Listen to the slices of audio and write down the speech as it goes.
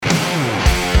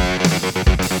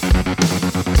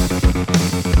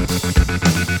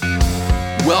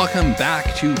Welcome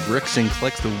back to Bricks and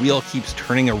Clicks. The wheel keeps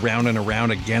turning around and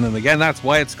around again and again. That's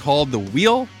why it's called the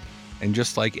wheel. And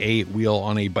just like a wheel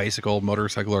on a bicycle,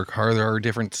 motorcycle, or car, there are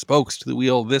different spokes to the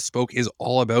wheel. This spoke is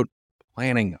all about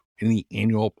planning in the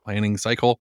annual planning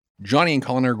cycle. Johnny and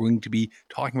Colin are going to be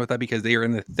talking about that because they are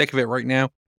in the thick of it right now.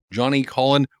 Johnny,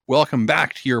 Colin, welcome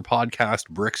back to your podcast,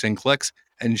 Bricks and Clicks.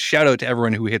 And shout out to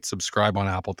everyone who hit subscribe on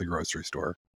Apple at the grocery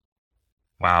store.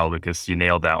 Wow, Lucas, you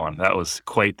nailed that one. That was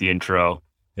quite the intro.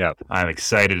 Yeah, I'm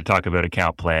excited to talk about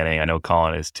account planning. I know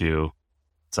Colin is too.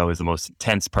 It's always the most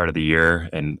intense part of the year.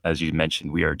 And as you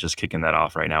mentioned, we are just kicking that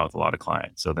off right now with a lot of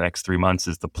clients. So the next 3 months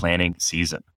is the planning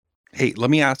season. Hey, let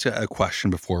me ask you a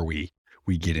question before we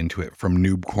get into it from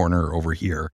Noob Corner over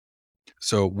here.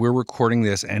 So we're recording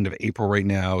this end of April right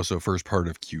now. So first part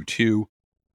of Q2.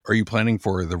 Are you planning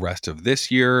for the rest of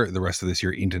this year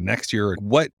into next year?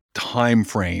 What time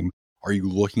frame are you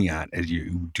looking at as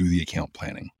you do the account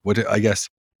planning? What, I guess,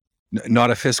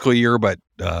 not a fiscal year, but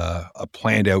a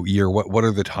planned out year. What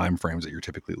are the time frames that you're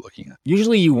typically looking at?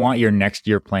 usually you want your next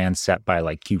year plan set by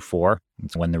like Q4.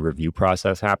 It's when the review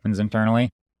process happens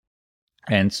internally.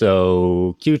 And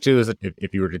so Q2 is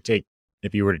if you were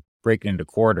to break it into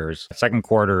quarters, second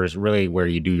quarter is really where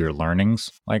you do your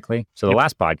learnings likely. So the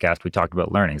last podcast we talked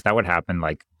about learnings. That would happen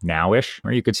like now-ish,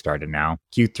 or you could start it now.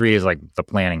 Q3 is like the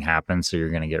planning happens. So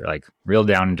you're going to get like real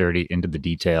down and dirty into the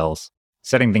details,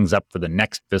 setting things up for the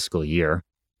next fiscal year.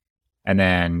 And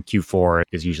then Q4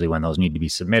 is usually when those need to be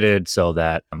submitted so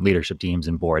that leadership teams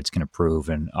and boards can approve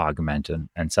and augment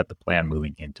and set the plan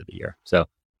moving into the year. So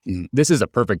this is a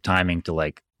perfect timing to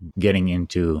like getting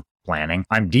into planning.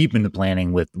 I'm deep into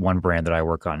planning with one brand that I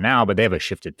work on now, but they have a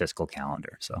shifted fiscal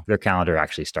calendar. So their calendar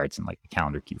actually starts in like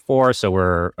calendar Q4. So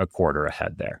we're a quarter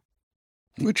ahead there.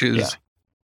 Which is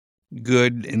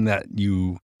good in that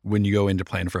when you go into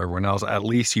plan for everyone else, at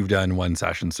least you've done one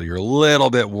session. So you're a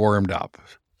little bit warmed up.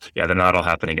 Yeah, they're not all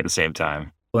happening at the same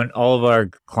time. When all of our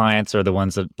clients are the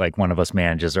ones that like one of us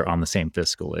manages are on the same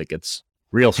fiscal, it gets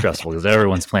real stressful because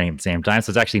everyone's planning at the same time. So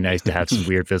it's actually nice to have some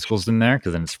weird fiscals in there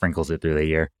because then it sprinkles it through the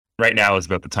year. Right now is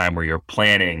about the time where you're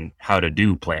planning how to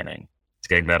do planning. It's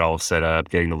getting that all set up,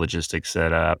 getting the logistics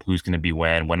set up, who's going to be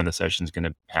when are the sessions going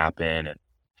to happen. And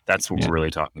that's what we're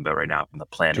really talking about right now from the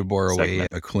planning. To borrow segment.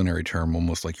 a culinary term,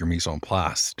 almost like your mise en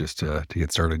place, just to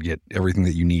get started, get everything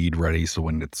that you need ready. So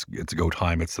when it's go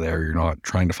time, it's there. You're not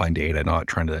trying to find data, not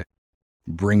trying to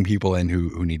bring people in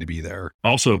who need to be there.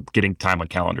 Also, getting time on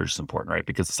calendars is important, right?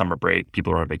 Because the summer break,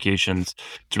 people are on vacations.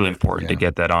 It's really important to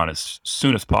get that on as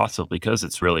soon as possible because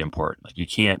it's really important. Like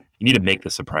you need to make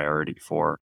this a priority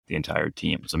for the entire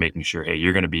team. So making sure, hey,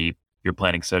 your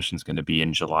planning session is going to be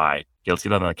in July. Okay, let's get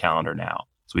that on the calendar now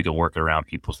so we can work it around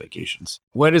people's vacations.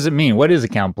 What does it mean? What is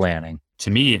account planning? To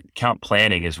me, account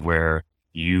planning is where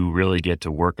you really get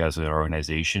to work as an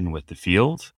organization with the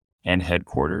field and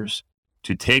headquarters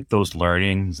to take those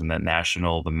learnings and the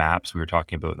maps we were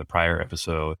talking about in the prior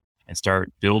episode and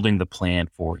start building the plan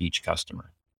for each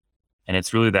customer. And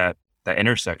it's really that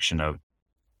intersection of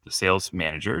the sales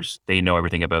managers. They know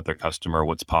everything about their customer,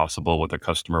 what's possible, what their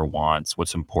customer wants,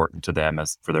 what's important to them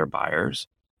as for their buyers.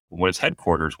 What does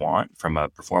headquarters want from a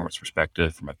performance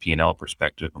perspective, from a P&L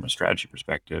perspective, from a strategy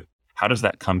perspective? How does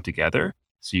that come together?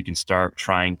 So you can start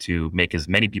trying to make as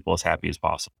many people as happy as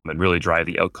possible and really drive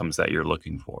the outcomes that you're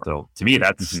looking for. So to me,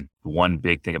 that's one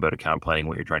big thing about account planning,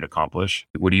 what you're trying to accomplish.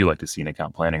 What do you like to see in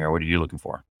account planning, or what are you looking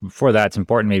for? Before that, it's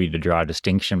important maybe to draw a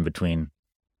distinction between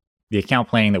the account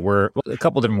planning a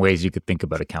couple different ways you could think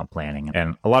about account planning.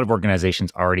 And a lot of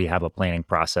organizations already have a planning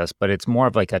process, but it's more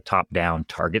of like a top-down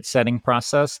target setting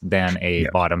process than a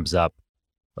bottoms-up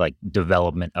like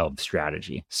development of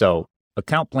strategy. So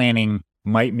account planning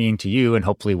might mean to you, and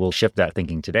hopefully we'll shift that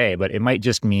thinking today, but it might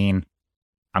just mean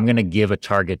I'm going to give a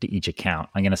target to each account.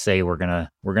 I'm going to say we're going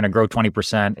to grow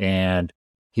 20% and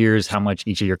here's how much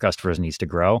each of your customers needs to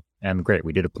grow. And great,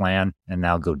 we did a plan and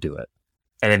now go do it.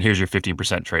 And then here's your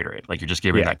 15% trade rate. Like you're just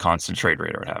giving that constant trade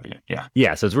rate or what have you. Yeah.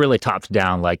 Yeah. So it's really tops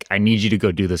down. Like I need you to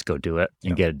go do this, go do it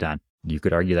and get it done. You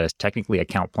could argue that it's technically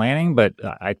account planning, but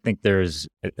I think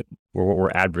what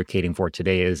we're advocating for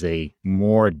today is a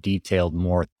more detailed,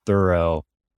 more thorough,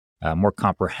 more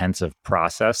comprehensive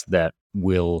process that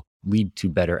will lead to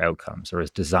better outcomes or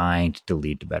is designed to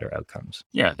lead to better outcomes.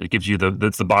 Yeah, it gives you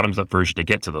that's the bottoms up version to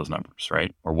get to those numbers,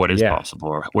 right? Or what is possible,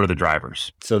 or what are the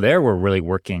drivers? So there we're really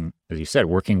working, as you said,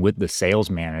 working with the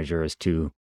sales managers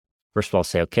to, first of all,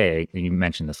 say, okay, you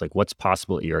mentioned this, like what's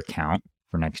possible at your account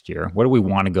for next year? What do we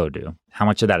want to go do? How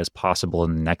much of that is possible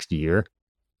in the next year?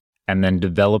 And then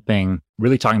developing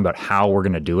really talking about how we're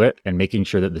going to do it and making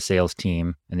sure that the sales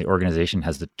team and the organization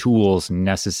has the tools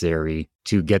necessary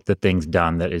to get the things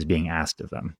done that is being asked of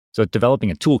them. So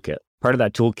developing a toolkit. Part of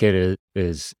that toolkit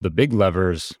is the big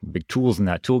levers, big tools in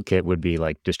that toolkit would be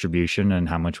like distribution and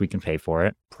how much we can pay for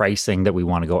it, pricing that we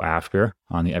want to go after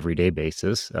on the everyday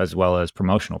basis, as well as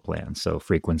promotional plans. So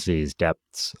frequencies,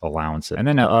 depths, allowances, and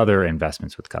then other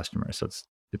investments with customers. So it's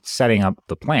setting up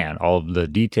the plan, all of the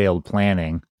detailed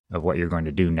planning of what you're going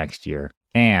to do next year.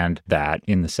 And that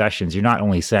in the sessions, you're not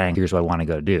only saying, here's what I want to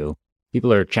go do.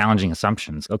 People are challenging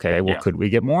assumptions. Okay, well, could we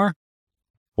get more?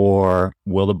 Or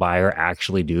will the buyer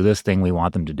actually do this thing we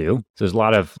want them to do? So there's a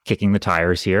lot of kicking the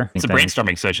tires here. It's a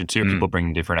brainstorming session too. People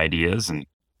bring different ideas and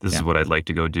this is what I'd like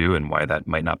to go do and why that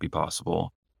might not be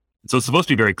possible. So it's supposed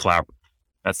to be very collaborative.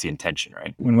 That's the intention,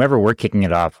 right? Whenever we're kicking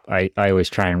it off, I always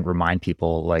try and remind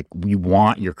people, like, we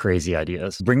want your crazy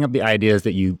ideas. Bring up the ideas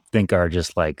that you think are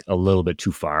just like a little bit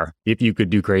too far. If you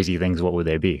could do crazy things, what would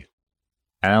they be?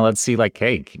 And then let's see, like,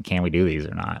 hey, can we do these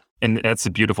or not? And that's the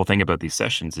beautiful thing about these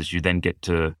sessions is you then get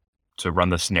to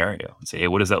run the scenario and say, hey,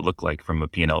 what does that look like from a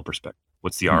P&L perspective?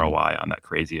 What's the ROI on that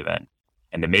crazy event?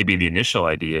 And then maybe the initial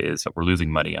idea is that we're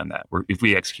losing money on that. If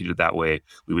we executed that way,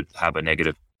 we would have a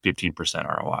negative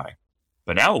 15% ROI.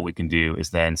 But now what we can do is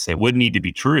then say, what would need to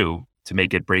be true to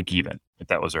make it break even if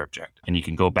that was our objective? And you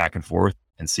can go back and forth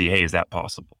and see, hey, is that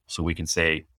possible? So we can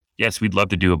say, yes, we'd love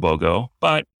to do a BOGO,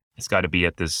 but it's got to be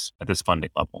at this funding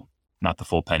level, not the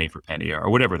full penny for penny or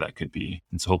whatever that could be.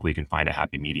 And so hopefully you can find a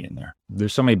happy median there.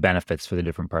 There's so many benefits for the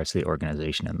different parts of the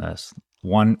organization in this.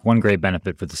 One great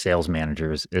benefit for the sales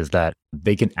managers is that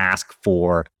they can ask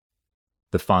for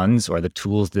the funds or the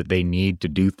tools that they need to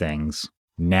do things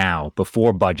now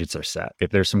before budgets are set.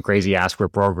 If there's some crazy ask for a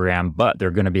program, but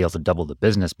they're going to be able to double the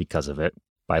business because of it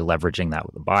by leveraging that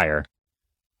with the buyer,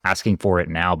 asking for it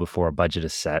now before a budget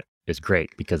is set is great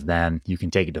because then you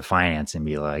can take it to finance and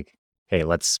be like, hey,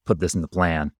 let's put this in the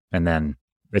plan. And then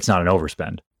it's not an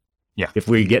overspend. Yeah. If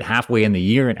we get halfway in the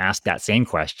year and ask that same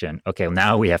question, okay, well,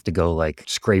 now we have to go like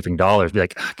scraping dollars, be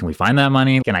like, can we find that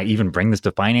money? Can I even bring this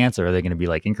to finance? Or are they going to be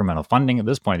like incremental funding at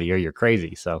this point of the year? You're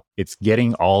crazy. So it's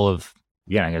getting all of,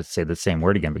 again, I got to say the same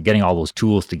word again, but getting all those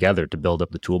tools together to build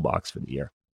up the toolbox for the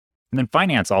year. And then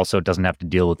finance also doesn't have to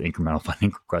deal with incremental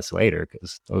funding requests later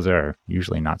because those are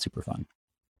usually not super fun.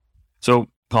 So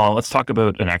Paul, let's talk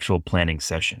about an actual planning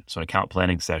session. So an account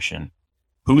planning session.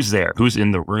 Who's there? Who's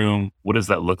in the room? What does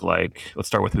that look like? Let's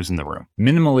start with who's in the room.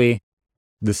 Minimally,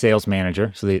 the sales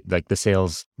manager. So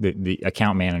the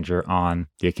account manager on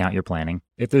the account you're planning.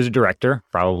 If there's a director,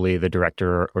 probably the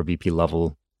director or VP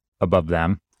level above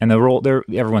them. And the role there,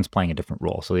 everyone's playing a different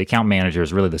role. So the account manager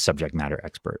is really the subject matter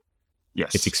expert.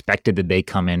 Yes. It's expected that they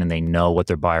come in and they know what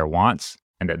their buyer wants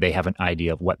and that they have an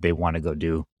idea of what they want to go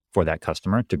do for that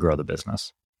customer to grow the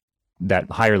business. That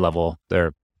higher level,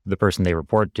 the person they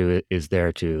report to is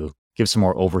there to give some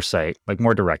more oversight, like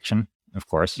more direction. Of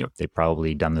course, they've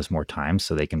probably done this more times,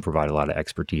 so they can provide a lot of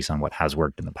expertise on what has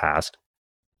worked in the past.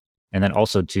 And then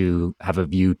also to have a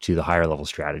view to the higher level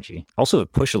strategy. Also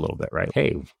push a little bit, right?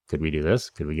 Hey, could we do this?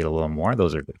 Could we get a little more?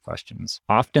 Those are good questions.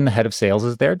 Often the head of sales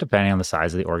is there, depending on the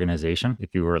size of the organization.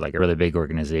 If you were like a really big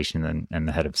organization and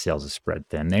the head of sales is spread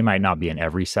thin, they might not be in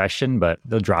every session, but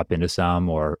they'll drop into some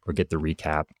or get the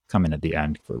recap, come in at the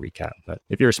end for a recap. But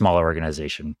if you're a smaller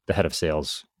organization, the head of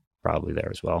sales probably there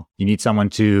as well. You need someone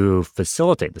to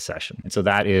facilitate the session. And so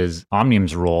that is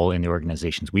Omnium's role in the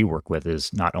organizations we work with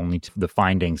is not only the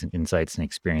findings and insights and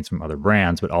experience from other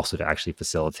brands, but also to actually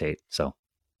facilitate. So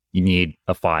you need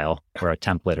a file or a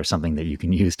template or something that you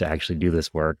can use to actually do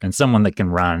this work and someone that can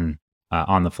run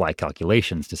on the fly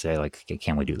calculations to say like, okay,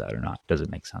 can we do that or not? Does it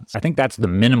make sense? I think that's the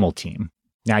minimal team.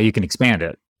 Now you can expand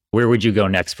it. Where would you go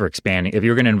next for expanding? If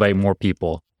you're going to invite more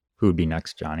people, who would be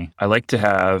next, Johnny? I like to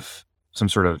have some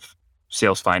sort of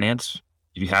sales finance.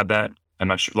 If you have that, I'm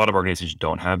not sure, a lot of organizations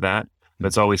don't have that, but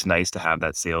it's always nice to have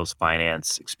that sales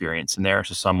finance experience in there.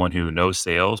 So someone who knows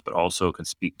sales, but also can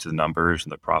speak to the numbers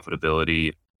and the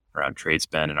profitability around trade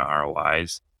spend and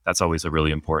ROIs. That's always a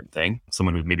really important thing.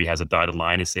 Someone who maybe has a dotted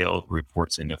line of sales who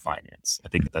reports into finance. I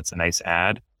think that's a nice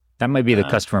add. That might be the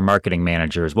customer marketing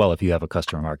manager as well, if you have a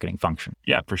customer marketing function.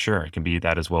 Yeah, for sure. It can be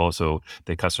that as well. So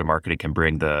the customer marketing can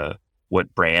bring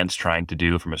what brand's trying to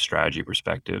do from a strategy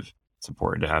perspective. It's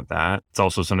important to have that. It's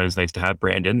also sometimes nice to have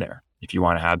brand in there. If you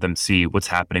want to have them see what's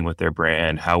happening with their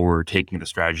brand, how we're taking the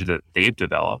strategy that they've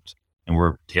developed and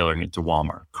we're tailoring it to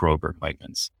Walmart, Kroger,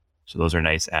 Wegmans. So those are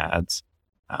nice ads.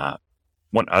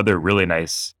 One other really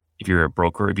nice, if you have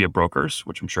brokers,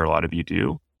 which I'm sure a lot of you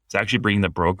do, it's actually bringing the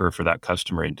broker for that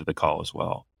customer into the call as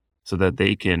well. so that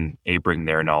they can bring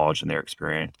their knowledge and their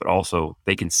experience, but also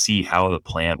they can see how the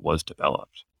plan was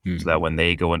developed so that when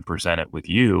they go and present it with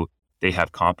you, they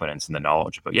have confidence in the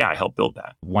knowledge. But yeah, I helped build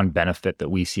that. One benefit that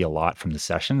we see a lot from the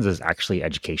sessions is actually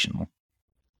educational.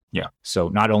 Yeah. So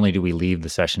not only do we leave the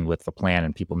session with the plan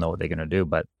and people know what they're going to do,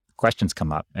 but questions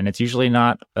come up. And it's usually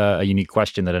not a unique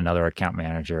question that another account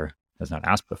manager has not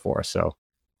asked before. So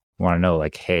we want to know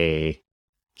like, hey,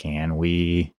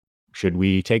 should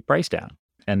we take price down?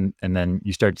 And then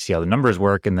you start to see how the numbers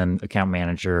work. And then account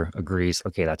manager agrees,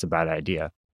 okay, that's a bad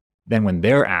idea. Then when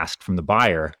they're asked from the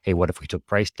buyer, hey, what if we took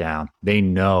price down? They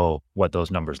know what those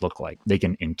numbers look like. They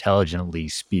can intelligently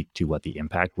speak to what the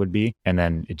impact would be. And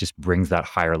then it just brings that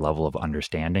higher level of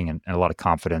understanding and a lot of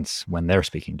confidence when they're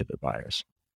speaking to their buyers.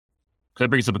 That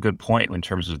brings up a good point in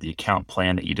terms of the account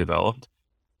plan that you developed.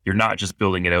 You're not just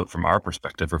building it out from our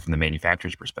perspective or from the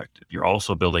manufacturer's perspective. You're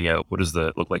also building out what does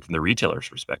it look like from the retailer's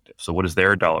perspective. So what is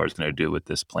their dollars going to do with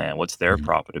this plan? What's their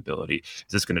profitability?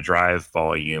 Is this going to drive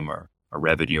volume or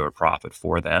revenue or profit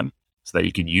for them so that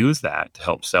you can use that to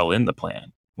help sell in the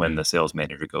plan when the sales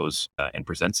manager goes and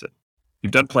presents it?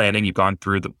 You've done planning. You've gone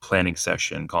through the planning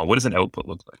session. Colin, what does an output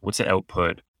look like? What's an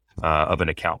output of an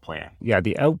account plan? Yeah,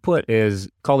 the output is,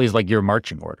 call these like your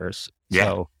marching orders. Yeah,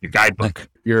 so, your guidebook.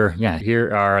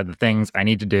 Here are the things I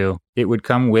need to do. It would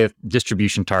come with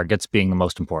distribution targets being the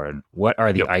most important. What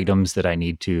are the items that I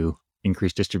need to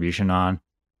increase distribution on?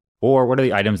 Or what are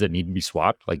the items that need to be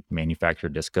swapped, like manufacturer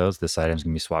discos? This item's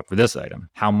going to be swapped for this item.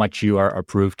 How much you are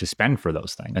approved to spend for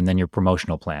those things. And then your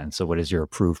promotional plan. So what is your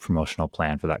approved promotional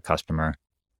plan for that customer?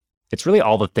 It's really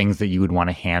all the things that you would want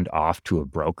to hand off to a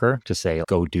broker to say,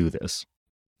 go do this.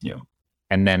 Yeah.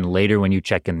 And then later when you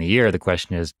check in the year, the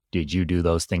question is, did you do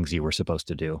those things you were supposed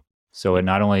to do? So it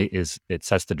not only it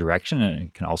sets the direction, and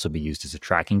it can also be used as a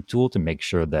tracking tool to make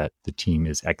sure that the team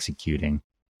is executing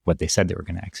what they said they were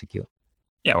going to execute.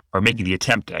 Yeah, or making the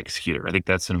attempt to execute it. I think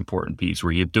that's an important piece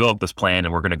where you've developed this plan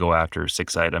and we're going to go after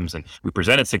 6 items, and we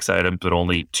presented 6 items, but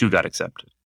only 2 got accepted.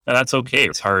 And that's okay.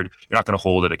 It's hard. You're not going to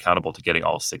hold it accountable to getting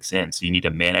all 6 in. So you need to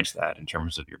manage that in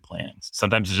terms of your plans.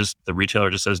 Sometimes it's just the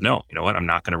retailer just says, no, you know what? I'm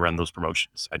not going to run those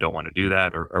promotions. I don't want to do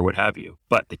that or what have you.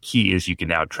 But the key is you can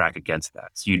now track against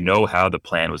that. So you know how the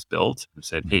plan was built. You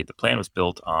said, hey, the plan was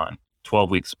built on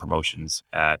 12 weeks of promotions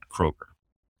at Kroger,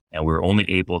 and we're only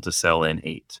able to sell in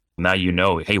 8. Now you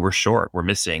know, hey, we're short. We're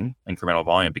missing incremental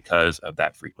volume because of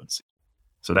that frequency.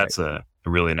 So that's a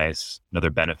really nice,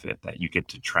 another benefit that you get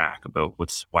to track about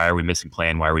why are we missing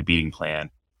plan? Why are we beating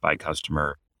plan by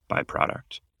customer, by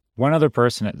product? One other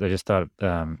person I just thought,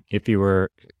 if you were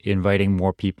inviting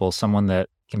more people, someone that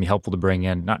can be helpful to bring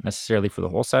in, not necessarily for the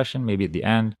whole session, maybe at the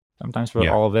end, sometimes for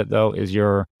all of it though, is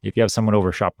if you have someone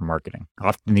over shopper marketing.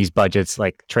 Often these budgets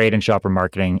like trade and shopper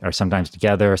marketing are sometimes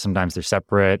together, sometimes they're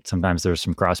separate, sometimes there's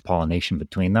some cross-pollination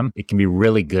between them. It can be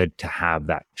really good to have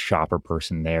that shopper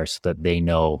person there so that they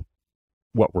know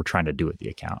what we're trying to do with the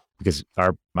account. Because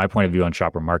my point of view on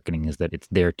shopper marketing is that it's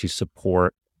there to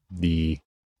support the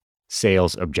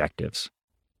sales objectives.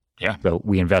 Yeah. So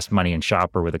we invest money in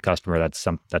shopper with a customer.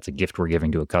 That's a gift we're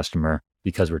giving to a customer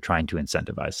because we're trying to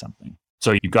incentivize something.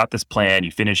 So you got this plan,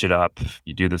 you finish it up,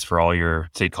 you do this for all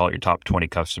call it your top 20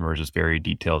 customers, this very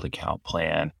detailed account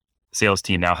plan. The sales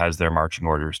team now has their marching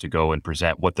orders to go and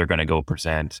present what they're going to go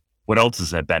present. What else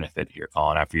is that benefit here,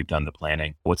 Colin, after you've done the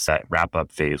planning? What's that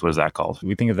wrap-up phase? What is that called?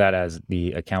 We think of that as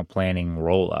the account planning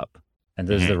roll-up. And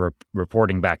this is the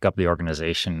reporting back up the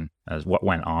organization as what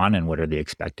went on and what are the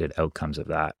expected outcomes of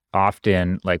that.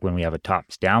 Often, like when we have a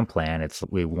tops-down plan,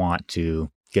 we want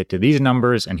to get to these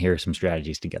numbers and here are some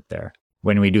strategies to get there.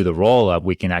 When we do the roll-up,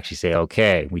 we can actually say,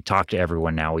 okay, we talked to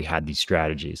everyone now, we had these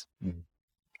strategies.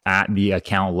 At the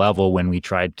account level, when we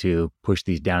tried to push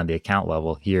these down at the account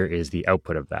level, here is the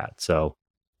output of that. So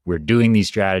we're doing these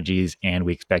strategies and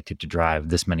we expect it to drive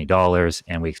this many dollars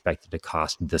and we expect it to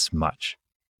cost this much.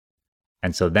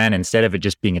 And so then instead of it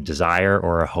just being a desire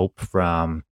or a hope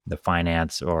from the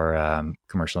finance or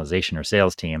commercialization or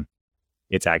sales team,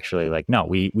 it's actually like, no,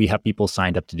 we have people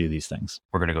signed up to do these things.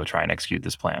 We're going to go try and execute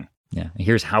this plan. Yeah. And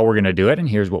here's how we're going to do it. And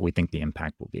here's what we think the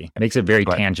impact will be. It makes it very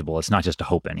tangible. It's not just a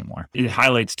hope anymore. It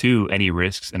highlights too any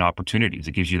risks and opportunities.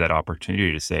 It gives you that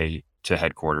opportunity to say to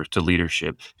headquarters, to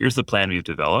leadership, here's the plan we've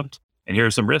developed. And here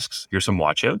are some risks. Here's some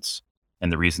watchouts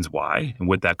and the reasons why and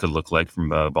what that could look like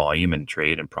from a volume and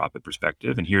trade and profit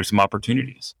perspective. And here's some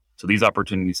opportunities. So these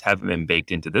opportunities haven't been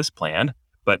baked into this plan.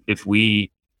 But if we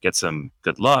get some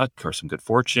good luck or some good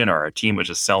fortune or our team was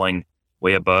just selling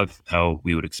way above how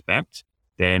we would expect,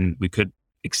 then we could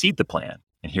exceed the plan.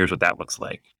 And here's what that looks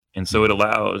like. And so it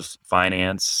allows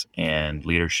finance and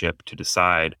leadership to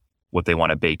decide what they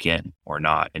want to bake in or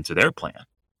not into their plan.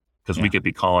 Because we could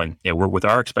be calling, we're with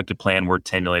our expected plan, we're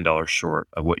 $10 million short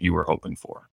of what you were hoping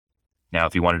for. Now,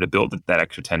 if you wanted to build that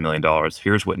extra $10 million,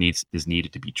 here's what is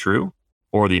needed to be true,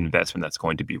 or the investment that's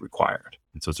going to be required.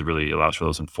 And so it really allows for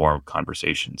those informed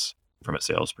conversations from a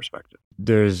sales perspective.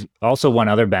 There's also one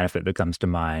other benefit that comes to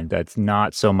mind that's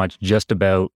not so much just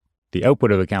about the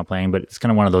output of account planning, but it's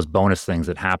kind of one of those bonus things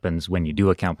that happens when you do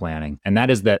account planning. And that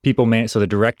is that so the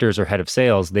directors or head of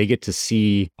sales, they get to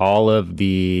see all of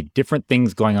the different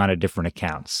things going on at different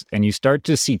accounts. And you start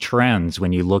to see trends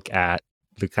when you look at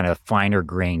the kind of finer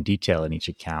grain detail in each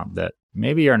account that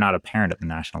maybe are not apparent at the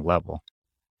national level.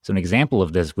 So an example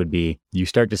of this would be you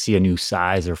start to see a new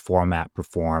size or format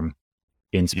perform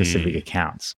in specific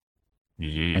accounts.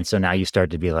 And so now you start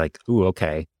to be like, ooh,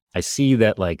 okay, I see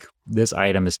that like this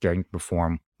item is starting to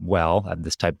perform well at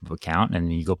this type of account. And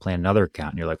then you go plan another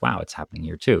account and you're like, wow, it's happening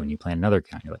here too. And you plan another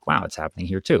account, you're like, wow, it's happening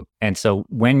here too. And so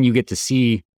when you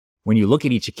look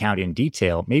at each account in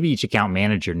detail, maybe each account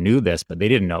manager knew this, but they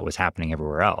didn't know it was happening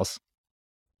everywhere else.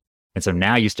 And so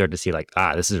now you start to see like,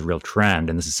 this is a real trend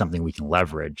and this is something we can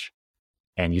leverage.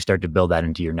 And you start to build that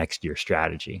into your next year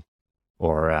strategy,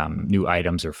 or new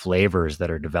items or flavors that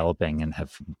are developing and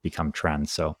have become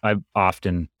trends. So I've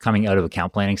often, coming out of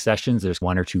account planning sessions, there's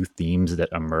one or two themes that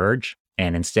emerge.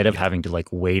 And instead of having to like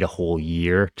wait a whole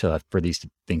year for these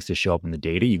things to show up in the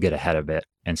data, you get ahead of it.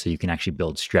 And so you can actually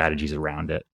build strategies around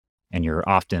it. And you're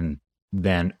often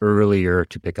then earlier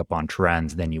to pick up on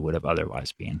trends than you would have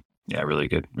otherwise been. Yeah, really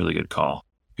good call.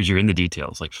 Because you're in the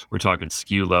details. Like we're talking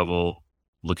SKU level,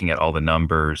 looking at all the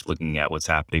numbers, looking at what's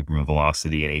happening from a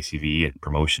velocity and ACV and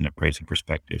promotion and pricing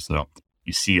perspective. So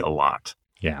you see a lot.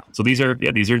 Yeah. So these are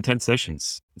intense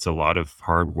sessions. It's a lot of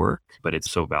hard work, but it's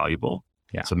so valuable.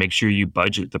 Yeah. So make sure you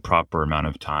budget the proper amount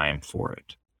of time for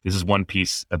it. This is one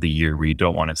piece of the year where you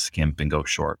don't want to skimp and go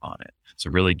short on it. So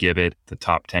really give it the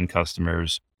top 10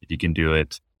 customers. If you can do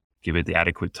it, give it the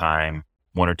adequate time,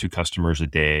 1 or 2 customers a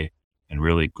day, and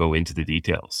really go into the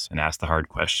details and ask the hard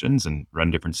questions and run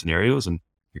different scenarios. And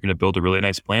you're going to build a really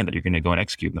nice plan that you're going to go and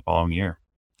execute in the following year.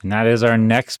 And that is our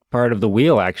next part of the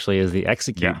wheel, actually, is the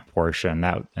execute portion.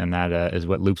 That is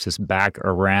what loops us back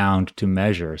around to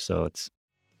measure. So it's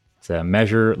a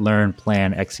measure, learn,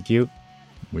 plan, execute.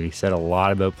 We said a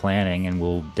lot about planning, and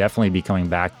we'll definitely be coming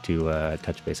back to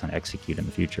touch base on execute in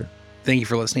the future. Thank you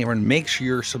for listening, everyone. Make sure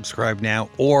you're subscribed now,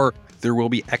 or there will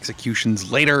be executions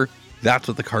later. That's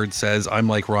what the card says. I'm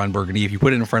like Ron Burgundy. If you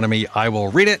put it in front of me, I will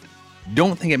read it.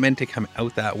 Don't think it meant to come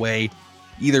out that way.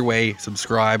 Either way,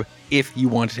 subscribe if you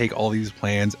want to take all these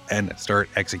plans and start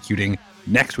executing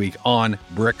next week on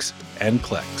Bricks and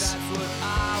Clicks. That's what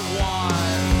I want.